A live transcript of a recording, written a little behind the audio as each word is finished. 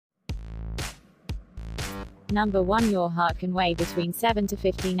Number 1. Your heart can weigh between 7 to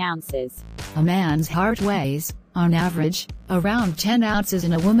 15 ounces. A man's heart weighs, on average, around 10 ounces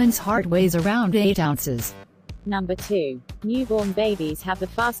and a woman's heart weighs around 8 ounces. Number 2. Newborn babies have the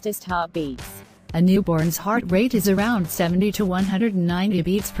fastest heartbeats. A newborn's heart rate is around 70 to 190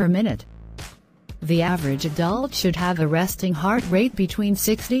 beats per minute. The average adult should have a resting heart rate between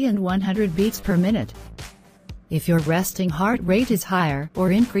 60 and 100 beats per minute. If your resting heart rate is higher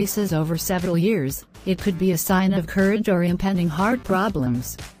or increases over several years, it could be a sign of current or impending heart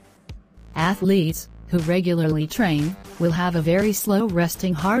problems. Athletes, who regularly train, will have a very slow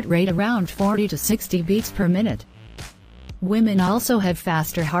resting heart rate around 40 to 60 beats per minute. Women also have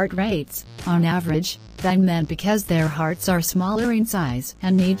faster heart rates, on average, than men because their hearts are smaller in size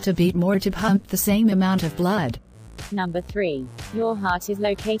and need to beat more to pump the same amount of blood. Number 3. Your heart is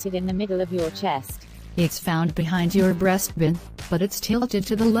located in the middle of your chest. It's found behind your breastbone, but it's tilted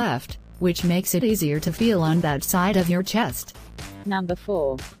to the left, which makes it easier to feel on that side of your chest. Number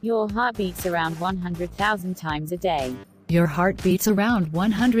 4. Your heart beats around 100,000 times a day. Your heart beats around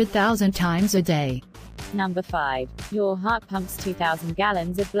 100,000 times a day. Number 5. Your heart pumps 2,000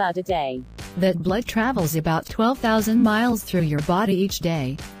 gallons of blood a day. That blood travels about 12,000 miles through your body each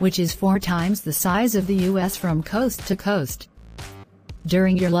day, which is 4 times the size of the US from coast to coast.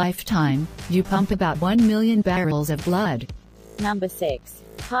 During your lifetime, you pump about 1 million barrels of blood. Number 6.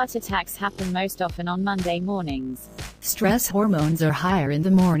 Heart attacks happen most often on Monday mornings. Stress hormones are higher in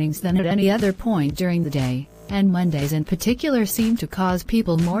the mornings than at any other point during the day, and Mondays in particular seem to cause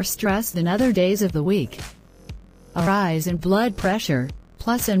people more stress than other days of the week. A rise in blood pressure,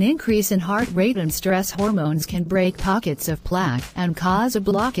 plus an increase in heart rate and stress hormones can break pockets of plaque and cause a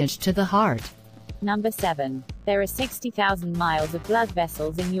blockage to the heart. Number 7. There are 60,000 miles of blood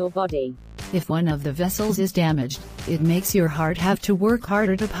vessels in your body. If one of the vessels is damaged, it makes your heart have to work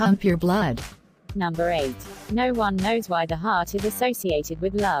harder to pump your blood. Number 8. No one knows why the heart is associated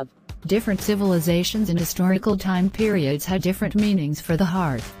with love. Different civilizations and historical time periods had different meanings for the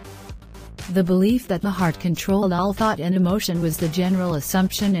heart. The belief that the heart controlled all thought and emotion was the general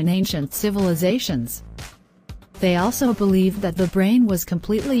assumption in ancient civilizations. They also believed that the brain was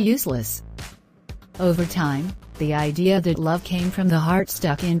completely useless. Over time, the idea that love came from the heart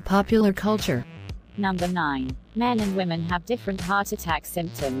stuck in popular culture. Number 9. Men and women have different heart attack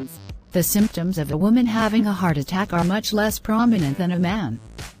symptoms. The symptoms of a woman having a heart attack are much less prominent than a man.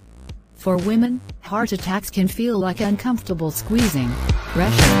 For women, heart attacks can feel like uncomfortable squeezing,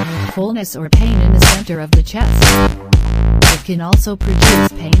 pressure, fullness or pain in the center of the chest. It can also produce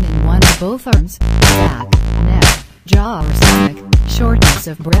pain in one or both arms, back, neck, jaw or stomach, shortness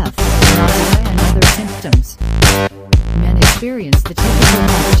of breath, nausea and other symptoms. Men experience the typical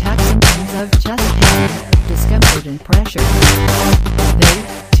heart attack symptoms of chest pain, discomfort and pressure.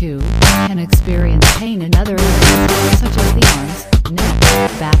 They, too, can experience pain in other areas, such as the arms, neck,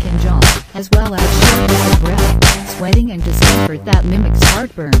 back and jaw, as well as shortness of breath, sweating and discomfort that mimics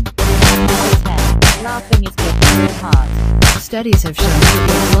heartburn. Number 10. Laughing is good for your heart. Studies have shown that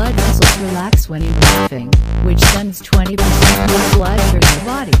your blood vessels relax when you're laughing, which sends 20% more blood through your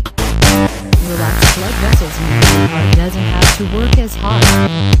body. Relaxed blood vessels mean your heart doesn't have to work as hard.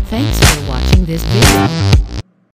 Thanks for watching this video.